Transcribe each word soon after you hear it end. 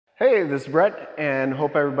Hey, this is Brett, and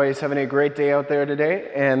hope everybody's having a great day out there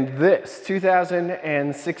today. And this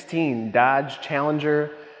 2016 Dodge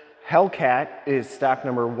Challenger Hellcat is stock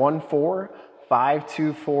number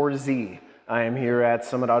 14524Z. I am here at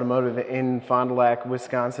Summit Automotive in Fond du Lac,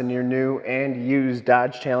 Wisconsin, your new and used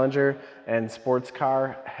Dodge Challenger and sports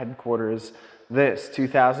car headquarters. This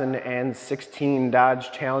 2016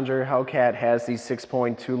 Dodge Challenger Hellcat has the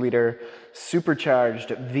 6.2-liter supercharged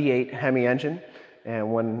V8 Hemi engine.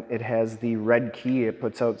 And when it has the red key, it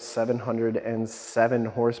puts out 707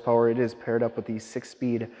 horsepower. It is paired up with the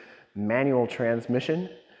 6-speed manual transmission.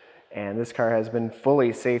 And this car has been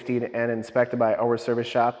fully safetied and inspected by our service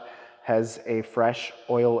shop. Has a fresh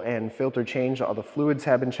oil and filter change. All the fluids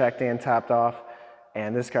have been checked and topped off.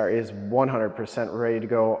 And this car is 100% ready to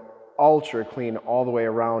go. Ultra clean all the way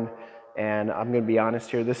around. And I'm going to be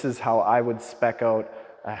honest here, this is how I would spec out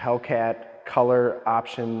a Hellcat. Color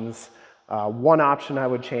options. One option I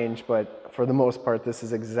would change, but for the most part, this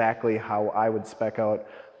is exactly how I would spec out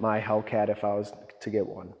my Hellcat if I was to get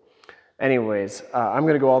one. Anyways, I'm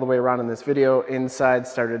going to go all the way around in this video. Inside,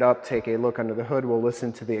 start it up, take a look under the hood. We'll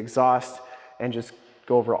listen to the exhaust and just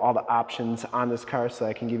go over all the options on this car so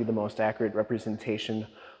I can give you the most accurate representation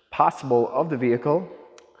possible of the vehicle.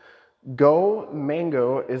 Go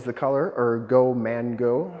Mango is the color, or Go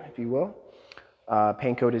Mango, if you will.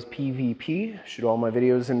 Paint code is PVP. Shoot all my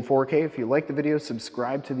videos in 4K. If you like the video,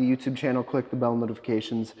 subscribe to the YouTube channel, click the bell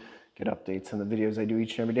notifications, get updates on the videos I do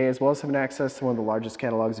each and every day, as well as having access to one of the largest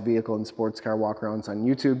catalogs of vehicle and sports car walkarounds on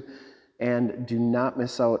YouTube. And do not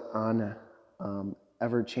miss out on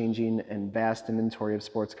ever-changing and vast inventory of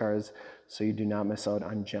sports cars, so you do not miss out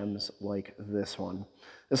on gems like this one.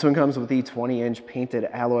 This one comes with the 20-inch painted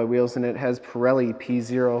alloy wheels, and it has Pirelli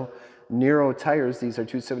Pzero Nero tires. These are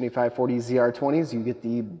 275/40 ZR20s. You get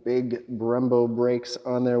the big Brembo brakes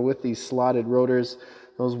on there with these slotted rotors.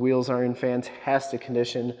 Those wheels are in fantastic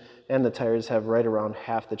condition, and the tires have right around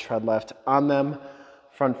half the tread left on them.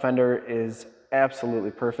 Front fender is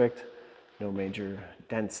absolutely perfect. No major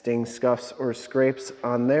dents, stings, scuffs, or scrapes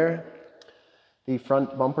on there. The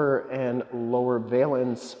front bumper and lower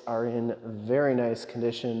valence are in very nice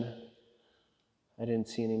condition. I didn't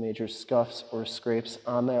see any major scuffs or scrapes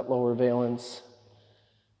on that lower valence.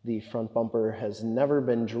 The front bumper has never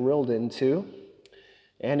been drilled into,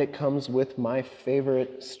 and it comes with my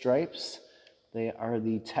favorite stripes. They are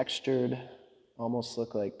the textured, almost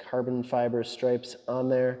look like carbon fiber stripes on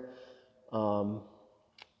there.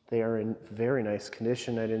 They are in very nice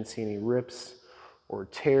condition. I didn't see any rips or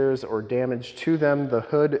tears or damage to them. The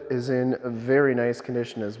hood is in a very nice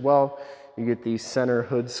condition as well. You get the center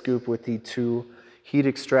hood scoop with the 2 heat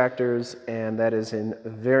extractors, and that is in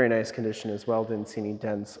very nice condition as well. Didn't see any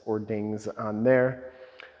dents or dings on there.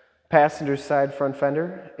 Passenger side front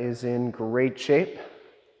fender is in great shape.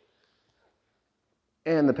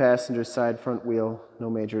 And the passenger side front wheel, no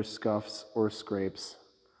major scuffs or scrapes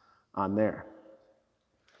on there.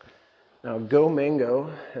 Now, Go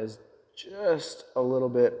Mango has just a little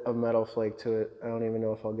bit of metal flake to it. I don't even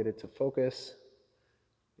know if I'll get it to focus.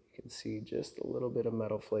 You can see just a little bit of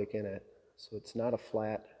metal flake in it. So it's not a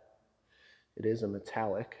flat, it is a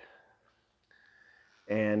metallic.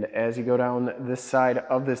 And as you go down this side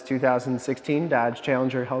of this 2016 Dodge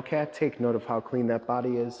Challenger Hellcat, take note of how clean that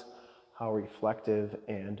body is, how reflective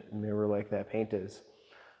and mirror-like that paint is.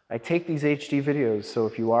 I take these HD videos, so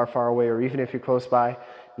if you are far away or even if you're close by,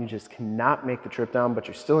 you just cannot make the trip down, but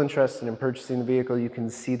you're still interested in purchasing the vehicle, you can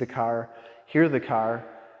see the car, hear the car,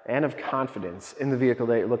 and have confidence in the vehicle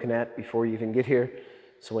that you're looking at before you even get here.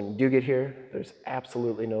 So when you do get here, there's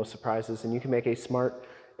absolutely no surprises, and you can make a smart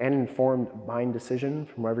and informed buying decision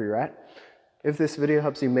from wherever you're at. If this video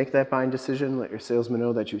helps you make that buying decision, let your salesman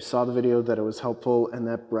know that you saw the video, that it was helpful, and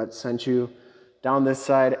that Brett sent you. Down this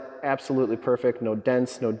side, absolutely perfect. No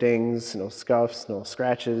dents, no dings, no scuffs, no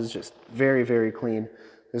scratches, just very, very clean.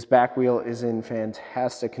 This back wheel is in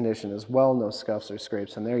fantastic condition as well. No scuffs or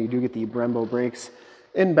scrapes on there. You do get the Brembo brakes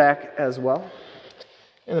in back as well.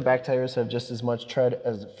 And the back tires have just as much tread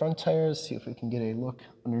as the front tires. See if we can get a look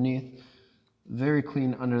underneath. Very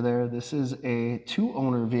clean under there. This is a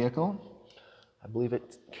 2-owner vehicle. I believe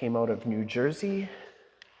it came out of New Jersey.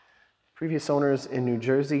 Previous owners in New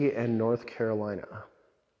Jersey and North Carolina.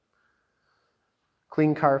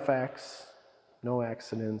 Clean CARFAX, no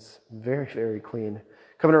accidents, very, very clean.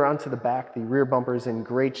 Coming around to the back, the rear bumper is in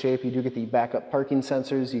great shape. You do get the backup parking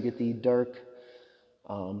sensors. You get the dark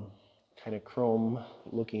kind of chrome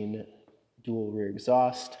looking dual rear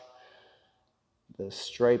exhaust. The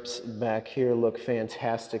stripes back here look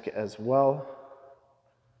fantastic as well,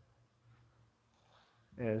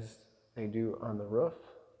 as they do on the roof.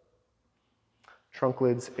 Trunk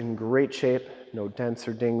lid's in great shape, no dents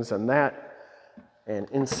or dings on that. And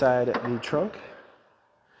inside the trunk,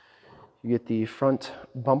 you get the front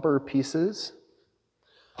bumper pieces,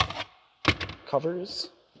 covers.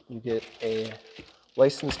 You get a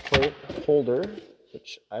license plate holder,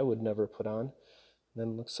 which I would never put on. And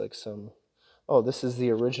then looks like some, oh, this is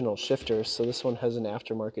the original shifter. So this one has an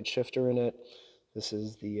aftermarket shifter in it. This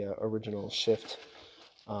is the original shift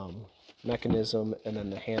mechanism, and then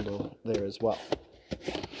the handle there as well.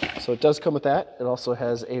 So it does come with that. It also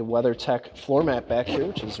has a WeatherTech floor mat back here,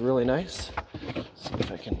 which is really nice. Let's see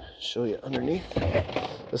if I can show you underneath.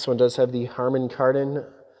 This one does have the Harmon Kardon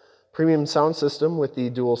premium sound system with the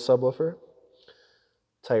dual subwoofer.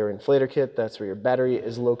 Tire inflator kit, that's where your battery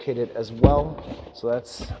is located as well. So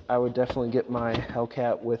that's, I would definitely get my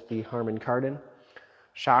Hellcat with the Harmon Kardon.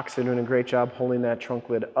 Shocks are doing a great job holding that trunk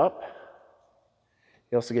lid up.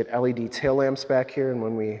 You also get LED tail lamps back here, and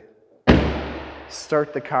when we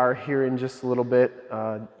start the car here in just a little bit,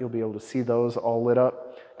 you'll be able to see those all lit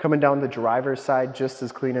up. Coming down the driver's side, just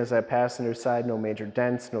as clean as that passenger side, no major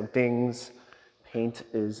dents, no dings. Paint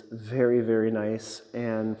is very, very nice,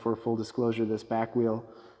 and for full disclosure, this back wheel,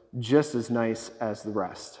 just as nice as the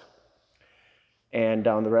rest. And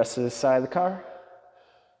down the rest of this side of the car,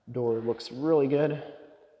 door looks really good.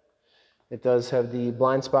 It does have the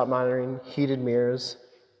blind spot monitoring, heated mirrors,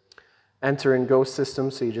 enter and go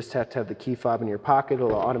system, so you just have to have the key fob in your pocket.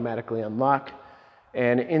 It'll automatically unlock.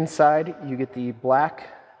 And inside, you get the black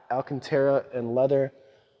Alcantara and leather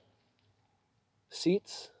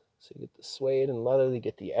seats. So you get the suede and leather, you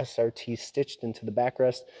get the SRT stitched into the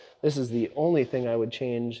backrest. This is the only thing I would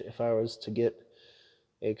change if I was to get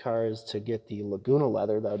a car, is to get the Laguna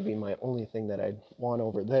leather. That would be my only thing that I'd want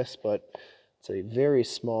over this, but it's a very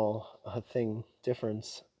small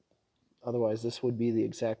difference. Otherwise, this would be the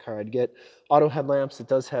exact car I'd get. Auto headlamps, it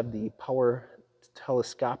does have the power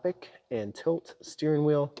telescopic and tilt steering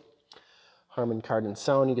wheel. Harmon Kardon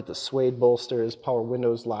sound, you get the suede bolsters, power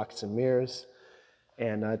windows, locks and mirrors.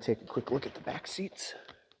 And take a quick look at the back seats.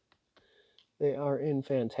 They are in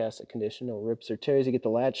fantastic condition, no rips or tears. You get the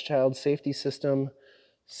latch child safety system,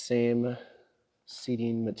 same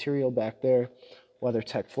seating material back there.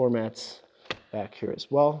 WeatherTech floor mats back here as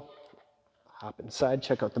well. Hop inside,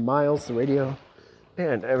 check out the miles, the radio,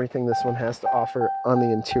 and everything this one has to offer on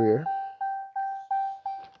the interior.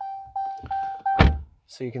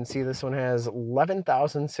 So you can see this one has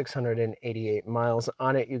 11,688 miles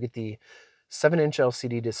on it. You get the 7-inch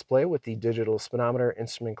LCD display with the digital speedometer.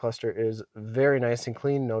 Instrument cluster is very nice and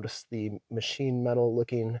clean. Notice the machine metal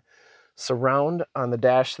looking surround on the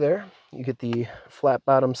dash there. You get the flat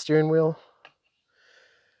bottom steering wheel,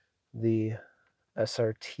 the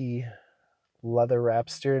SRT leather wrap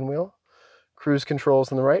steering wheel, cruise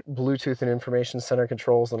controls on the right, Bluetooth and information center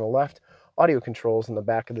controls on the left, audio controls in the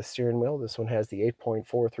back of the steering wheel. This one has the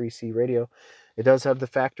 8.43C radio. It does have the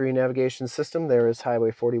factory navigation system. There is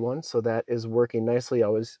Highway 41, so that is working nicely.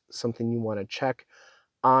 Always something you want to check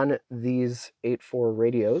on these 8.4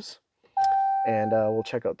 radios. And we'll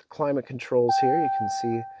check out the climate controls here. You can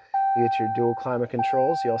see you get your dual climate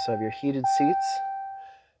controls. You also have your heated seats,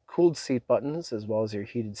 cooled seat buttons, as well as your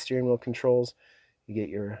heated steering wheel controls. You get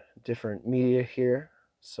your different media here.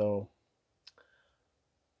 So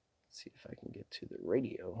let's see if I can get to the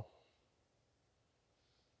radio.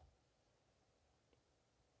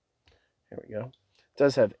 There we go. It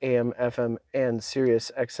does have AM, FM, and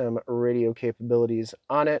Sirius XM radio capabilities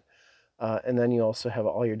on it. And then you also have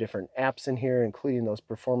all your different apps in here, including those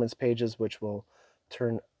performance pages, which will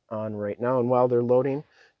turn on right now. And while they're loading,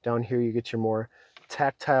 down here you get your more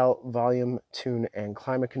tactile volume, tune, and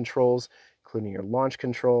climate controls, including your launch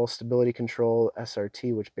control, stability control,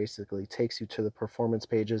 SRT, which basically takes you to the performance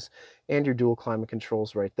pages, and your dual climate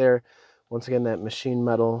controls right there. Once again, that machine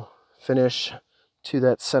metal finish to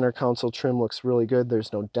that center console trim looks really good.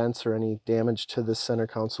 There's no dents or any damage to this center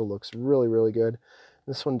console. Looks really, really good.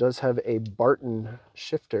 This one does have a Barton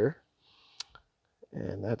shifter,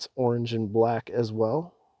 and that's orange and black as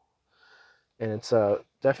well. And it's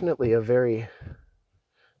definitely a very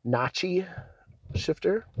notchy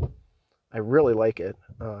shifter. I really like it.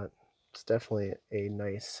 It's definitely a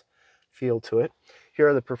nice feel to it. Here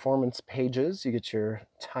are the performance pages. You get your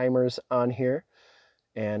timers on here,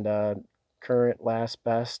 and current, last,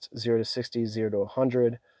 best, 0 to 60, 0 to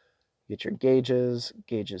 100. You get your gauges,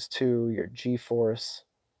 gauges 2, your G-force,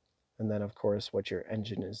 and then of course what your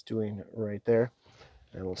engine is doing right there.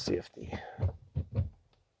 And we'll see if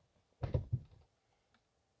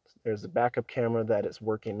there's the backup camera that is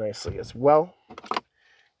working nicely as well.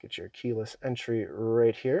 Get your keyless entry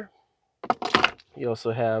right here. You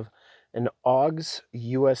also have an AUX,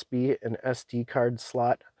 USB, and SD card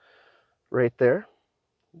slot right there.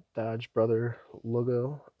 Dodge Brother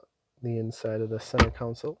logo, the inside of the center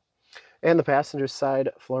console. And the passenger side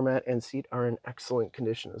floor mat and seat are in excellent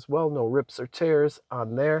condition as well. No rips or tears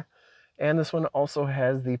on there. And this one also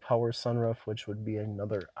has the power sunroof, which would be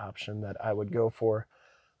another option that I would go for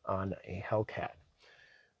on a Hellcat.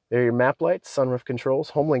 There are your map lights, sunroof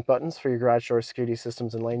controls, Homelink buttons for your garage door security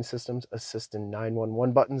systems and lane systems, assist and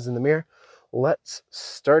 911 buttons in the mirror. Let's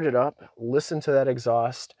start it up, listen to that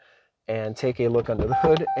exhaust, and take a look under the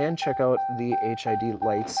hood and check out the HID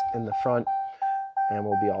lights in the front, and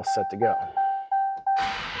we'll be all set to go.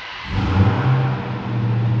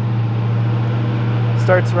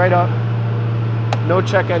 Starts right up. No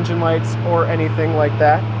check engine lights or anything like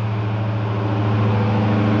that.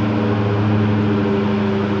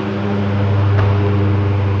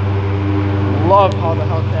 Love how the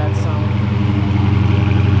Hellcat sounds.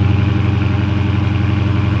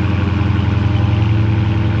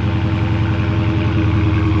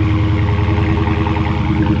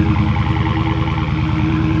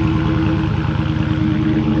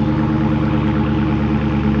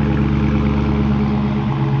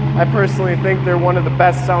 I personally think they're one of the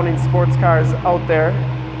best sounding sports cars out there.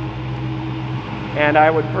 And I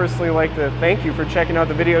would personally like to thank you for checking out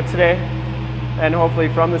the video today. And hopefully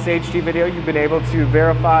from this HD video, you've been able to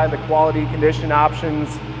verify the quality, condition,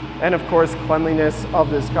 options, and of course cleanliness of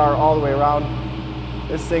this car all the way around.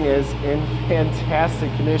 This thing is in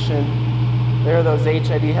fantastic condition. There are those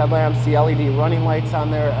HID headlamps, the LED running lights on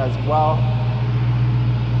there as well.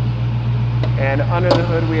 And under the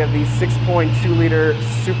hood, we have the 6.2 liter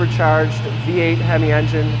supercharged V8 Hemi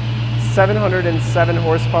engine, 707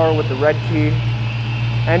 horsepower with the red key.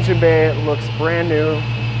 Engine bay looks brand new,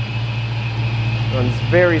 runs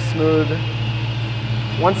very smooth.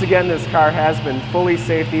 Once again, this car has been fully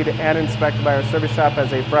safetied and inspected by our service shop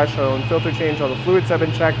as a fresh oil and filter change. All the fluids have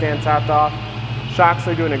been checked and topped off. Shocks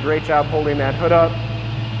are doing a great job holding that hood up.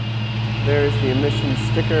 There's the emissions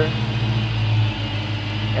sticker.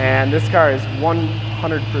 And this car is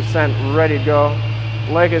 100% ready to go.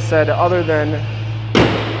 Like I said, other than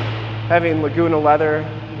having Laguna leather,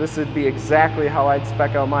 this would be exactly how I'd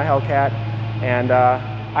spec out my Hellcat. And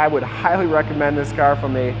I would highly recommend this car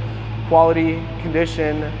from a quality,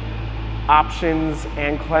 condition, options,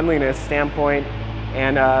 and cleanliness standpoint.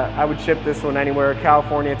 And I would ship this one anywhere: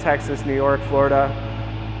 California, Texas, New York, Florida,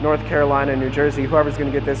 North Carolina, New Jersey. Whoever's gonna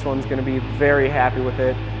get this one's gonna be very happy with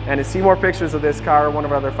it. And to see more pictures of this car, one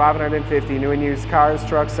of our other 550 new and used cars,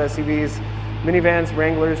 trucks, SUVs, minivans,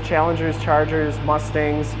 Wranglers, Challengers, Chargers,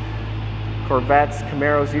 Mustangs, Corvettes,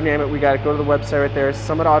 Camaros, you name it, we got it. Go to the website right there,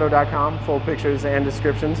 summitauto.com. Full pictures and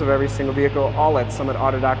descriptions of every single vehicle, all at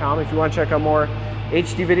summitauto.com. If you want to check out more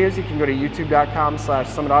HD videos, you can go to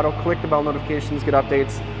youtube.com/summitauto. Click the bell notifications, get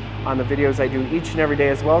updates on the videos I do each and every day,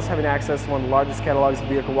 as well as having access to one of the largest catalogs of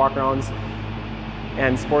vehicle walkarounds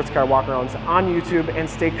and sports car walkarounds on YouTube, and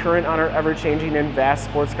stay current on our ever-changing and vast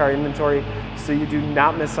sports car inventory so you do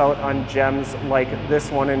not miss out on gems like this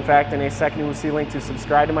one. In fact, in a second you will see a link to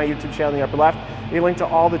subscribe to my YouTube channel in the upper left, a link to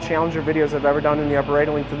all the Challenger videos I've ever done in the upper right,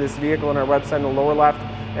 a link to this vehicle on our website in the lower left,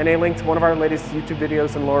 and a link to one of our latest YouTube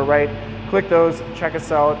videos in the lower right. Click those, check us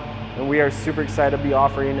out, and we are super excited to be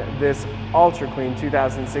offering this ultra clean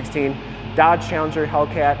 2016 Dodge Challenger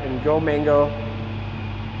Hellcat in Go Mango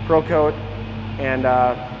Pro Coat. And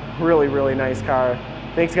really, really nice car.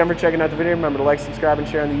 Thanks again for checking out the video. Remember to like, subscribe, and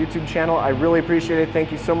share on the YouTube channel. I really appreciate it.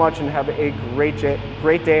 Thank you so much, and have a great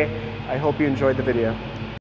day. I hope you enjoyed the video.